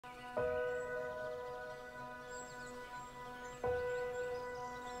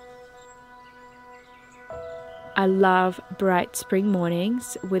I love bright spring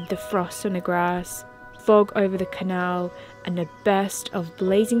mornings with the frost on the grass, fog over the canal, and a burst of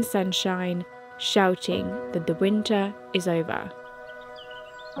blazing sunshine shouting that the winter is over.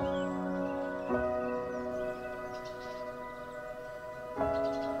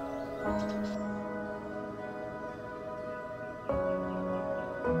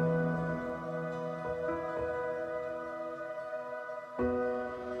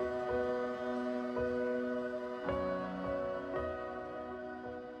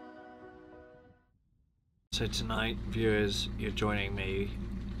 So tonight, viewers, you're joining me,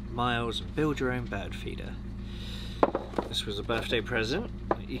 Miles, and build your own bird feeder. This was a birthday present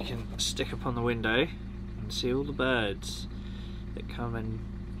that you can stick up on the window and see all the birds that come and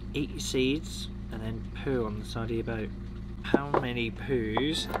eat your seeds and then poo on the side of your boat. How many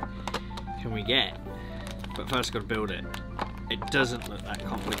poos can we get? But first got to build it. It doesn't look that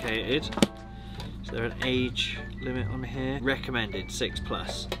complicated. Is there an age limit on here? Recommended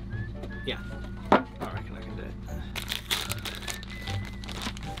 6+. Yeah. I reckon I can do it.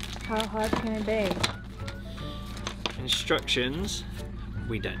 How hard can it be? Instructions.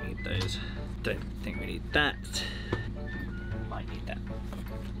 We don't need those. Don't think we need that. Might need that.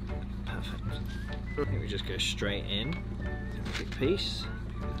 Perfect. I think we just go straight in. Big piece.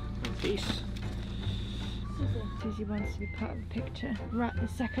 One piece. Susie wants to be part of the picture. Right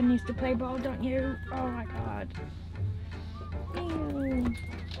this second needs to play ball, don't you? Oh my god. Ew.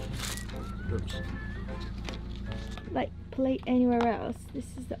 Oops. Like, play anywhere else. This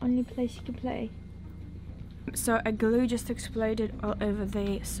is the only place you can play. So a glue just exploded all over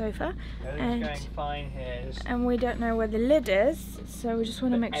the sofa, Everything's going fine here. and we don't know where the lid is, so we just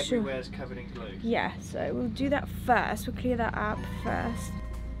want to make sure. Everywhere's covered in glue. Yeah, so we'll do that first. We'll clear that up first.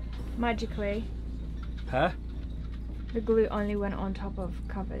 Magically, Huh? the glue only went on top of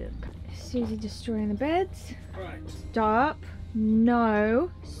covered. Susie destroying the beds. Right. Stop. No.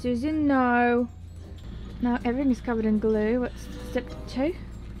 Susie, no. Now everything is covered in glue. What's step 2?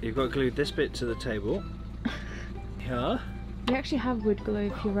 You've got glued this bit to the table. Here. You actually have wood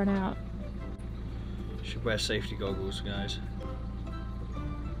glue if you run out. You should wear safety goggles, guys.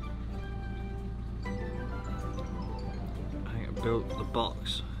 I think I built the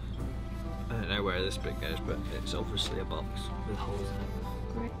box. I don't know where this bit goes, but it's obviously a box with holes in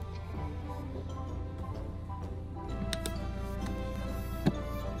it. Great.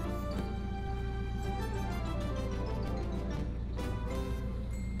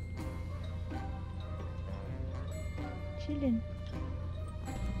 Chilling.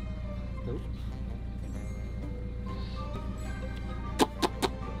 Nope.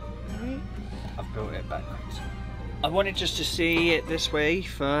 Right. I've built it backwards. I wanted just to see it this way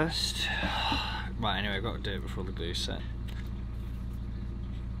first. Right, anyway, I've got to do it before the glue's set.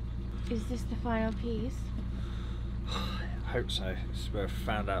 Is this the final piece? I hope so. This is where I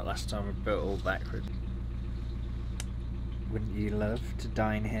found out last time we built all backwards. Wouldn't you love to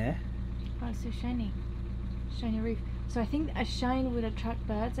dine here? Oh, it's so shiny. Shiny roof. So I think a shine would attract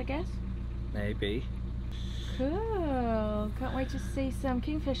birds, I guess? Maybe. Cool. Can't wait to see some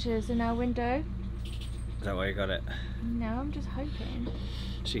kingfishers in our window. Is that why you got it? No, I'm just hoping.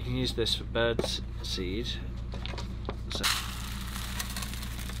 So you can use this for bird's seed. So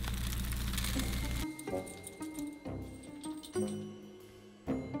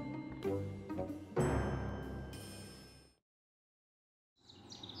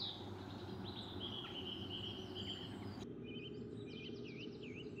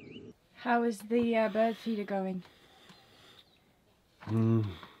How is the bird feeder going? No,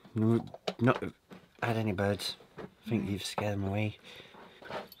 not had any birds. I think you've scared them away.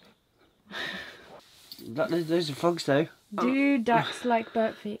 Those are frogs though. Do ducks like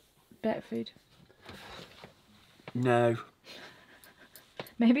bird food? No.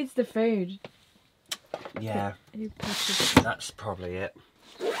 Maybe it's the food. Yeah, Who pushes? that's probably it.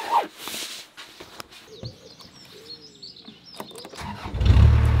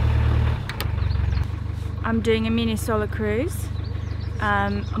 I'm doing a mini solo cruise.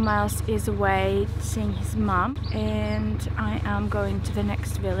 Miles is away seeing his mum and I am going to the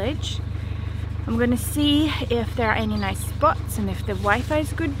next village. I'm gonna see if there are any nice spots and if the Wi-Fi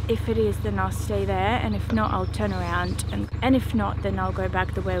is good. If it is, then I'll stay there, and if not, I'll turn around, and if not, then I'll go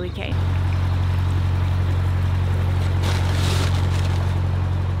back the way we came.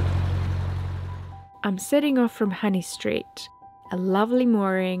 I'm setting off from Honey Street, a lovely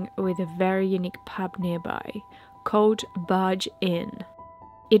mooring with a very unique pub nearby, called Barge Inn.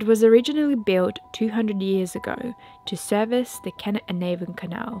 It was originally built 200 years ago to service the Canals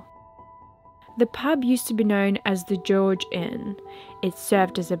Canal. The pub used to be known as the George Inn. It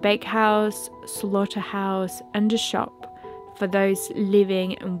served as a bakehouse, slaughterhouse and a shop for those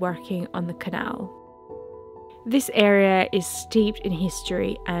living and working on the canal. This area is steeped in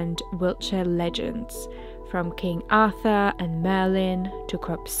history and Wiltshire legends, from King Arthur and Merlin to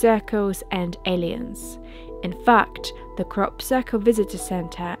crop circles and aliens. In fact, the Crop Circle Visitor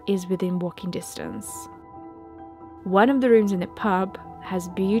Centre is within walking distance. One of the rooms in the pub has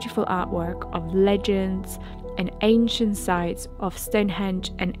beautiful artwork of legends and ancient sites of Stonehenge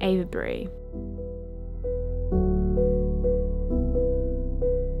and Avebury.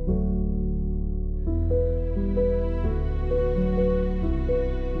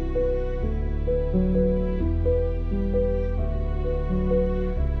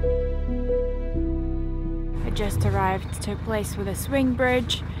 Just arrived to a place with a swing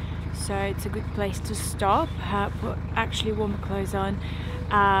bridge, so it's a good place to stop, put actually warm clothes on,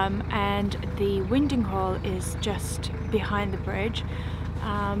 and the winding hall is just behind the bridge.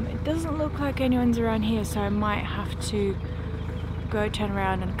 It doesn't look like anyone's around here, so I might have to go turn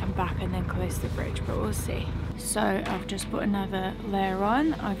around and come back and then close the bridge, but we'll see. So I've just put another layer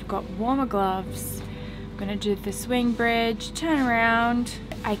on. I've got warmer gloves. I'm gonna do the swing bridge, turn around.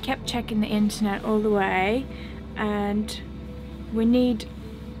 I kept checking the internet all the way, and we need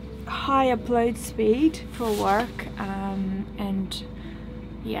high upload speed for work, and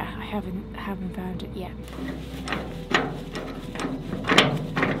yeah, I haven't found it yet.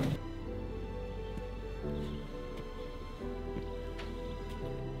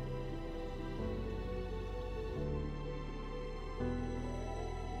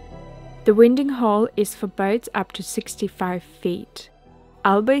 The winding hall is for boats up to 65 feet.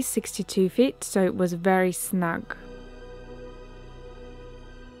 Alba is 62 feet, so it was very snug.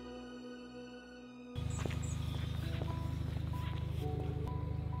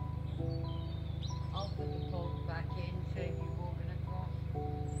 I'll put the bolt back in, so you're walking across.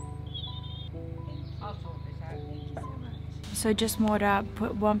 I'll sort this out. Thank you so much. So just moored up,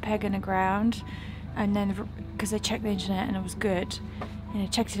 put one peg in the ground, and then because I checked the internet and it was good, and I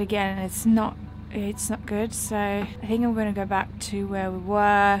checked it again and it's not good, so I think I'm going to go back to where we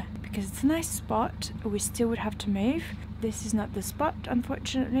were because it's a nice spot. We still would have to move. This is not the spot,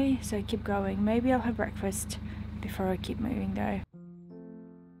 unfortunately, so I keep going. Maybe I'll have breakfast before I keep moving though.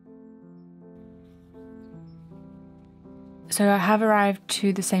 So I have arrived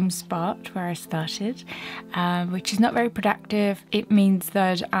to the same spot where I started, which is not very productive. It means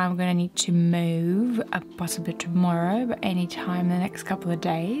that I'm going to need to move, possibly tomorrow, but anytime in the next couple of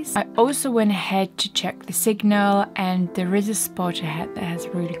days. I also went ahead to check the signal, and there is a spot ahead that has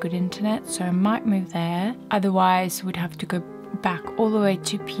really good internet, so I might move there. Otherwise, we'd have to go back all the way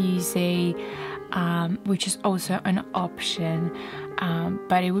to Pusey, which is also an option.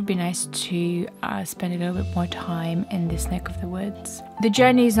 But it would be nice to spend a little bit more time in this neck of the woods. The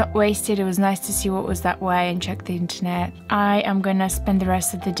journey is not wasted. It was nice to see what was that way and check the internet. I am gonna spend the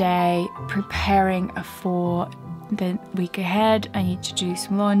rest of the day preparing for the week ahead. I need to do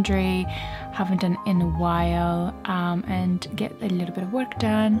some laundry, haven't done in a while, and get a little bit of work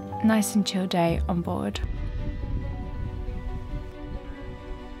done. Nice and chill day on board.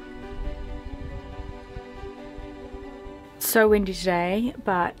 So windy today,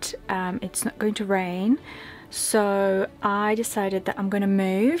 but it's not going to rain, so I decided that I'm going to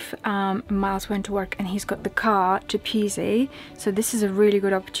move. Miles went to work and he's got the car to Pusey, so this is a really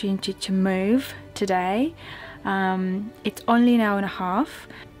good opportunity to move today. It's only an hour and a half.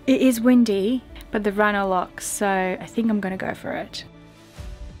 It is windy, but the runner locks, so I think I'm going to go for it.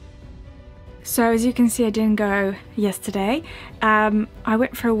 So as you can see, I didn't go yesterday. I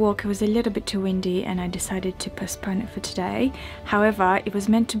went for a walk. It was a little bit too windy and I decided to postpone it for today. However, it was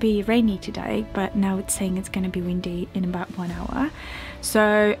meant to be rainy today, but now it's saying it's going to be windy in about 1 hour.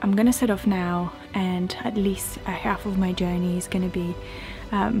 So I'm going to set off now, and at least half of my journey is going to be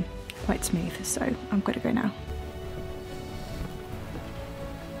quite smooth. So I'm going to go now.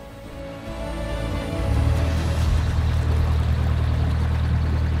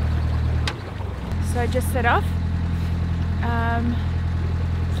 So I just set off.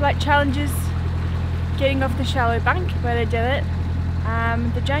 Slight challenges getting off the shallow bank, but I did it.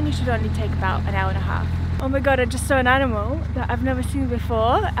 The journey should only take about an hour and a half. Oh my god, I just saw an animal that I've never seen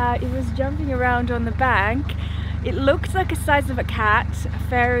before. It was jumping around on the bank. It looked like the size of a cat,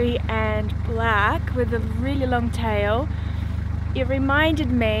 furry and black with a really long tail. It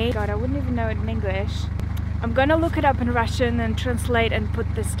reminded me, god, I wouldn't even know it in English. I'm gonna look it up in Russian and translate and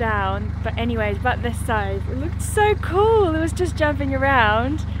put this down, but anyways, about this size. It looked so cool. It was just jumping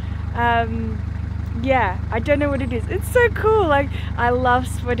around. yeah, I don't know what it is. It's so cool. Like, I love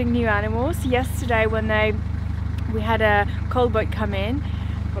spotting new animals. Yesterday when we had a coal boat come in.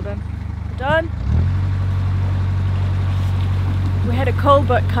 Hold on. We had a coal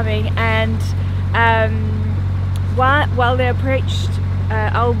boat coming, and while they approached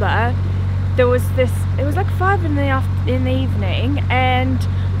Alba, there was this, it was like 5 in the evening, and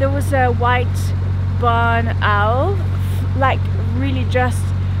there was a white barn owl like really just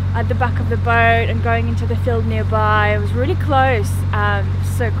at the back of the boat and going into the field nearby. It was really close.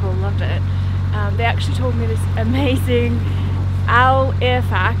 So cool, loved it. They actually told me this amazing owl ear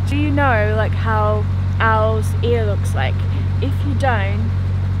fact. Do you know like how owl's ear looks like? If you don't,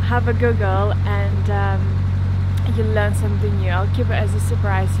 have a Google and you'll learn something new. I'll keep it as a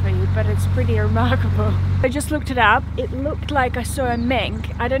surprise for you, but it's pretty remarkable. I just looked it up. It looked like I saw a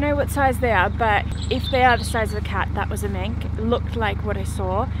mink. I don't know what size they are, but if they are the size of a cat, that was a mink. It looked like what I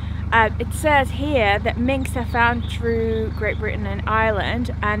saw. It says here that minks are found through Great Britain and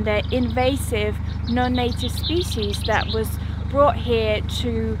Ireland, and they're invasive, non-native species that was brought here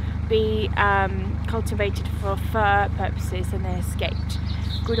to be cultivated for fur purposes, and they escaped.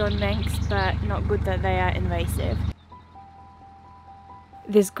 Good on minks, but not good that they are invasive.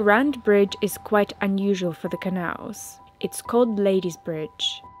 This grand bridge is quite unusual for the canals. It's called Ladies'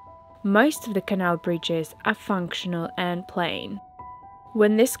 Bridge. Most of the canal bridges are functional and plain.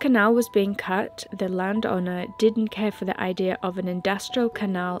 When this canal was being cut, the landowner didn't care for the idea of an industrial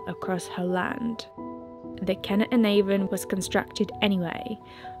canal across her land. The Kennet and Avon was constructed anyway,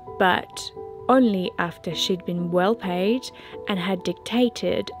 but only after she'd been well paid and had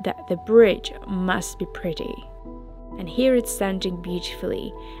dictated that the bridge must be pretty. And here it's standing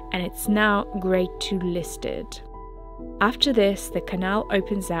beautifully, and it's now Grade 2 listed. After this, the canal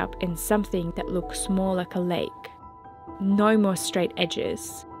opens up in something that looks more like a lake. No more straight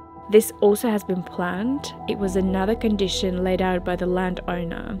edges. This also has been planned. It was another condition laid out by the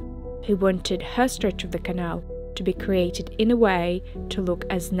landowner, who wanted her stretch of the canal to be created in a way to look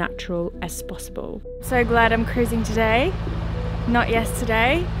as natural as possible. So glad I'm cruising today, not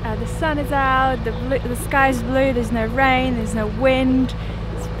yesterday. The sun is out, the sky's blue, there's no rain, there's no wind.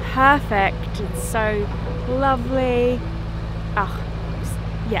 It's perfect, it's so lovely. Oh,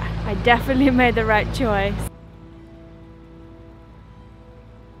 yeah, I definitely made the right choice.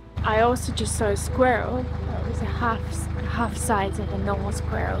 I also just saw a squirrel that was a half size of a normal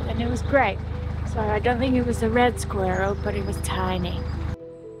squirrel, and it was great. So I don't think it was a red squirrel, but it was tiny.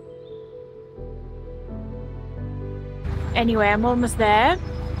 Anyway, I'm almost there.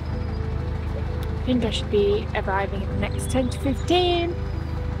 I think I should be arriving in the next 10 to 15.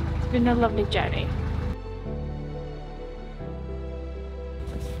 It's been a lovely journey.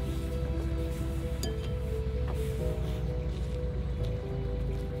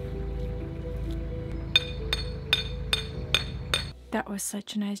 That was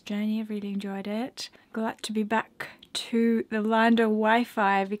such a nice journey, I really enjoyed it. Glad to be back to the land of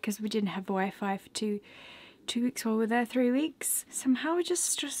Wi-Fi, because we didn't have Wi-Fi for two weeks while we were there, 3 weeks. Somehow it just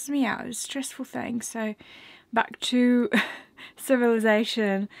stresses me out, it's a stressful thing. So back to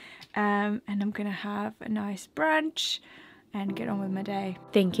civilization, and I'm gonna have a nice brunch and get on with my day.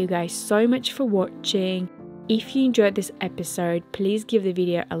 Thank you guys so much for watching. If you enjoyed this episode, please give the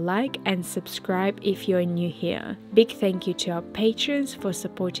video a like and subscribe if you're new here. Big thank you to our patrons for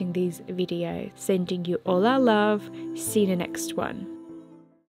supporting these videos. Sending you all our love. See you in the next one.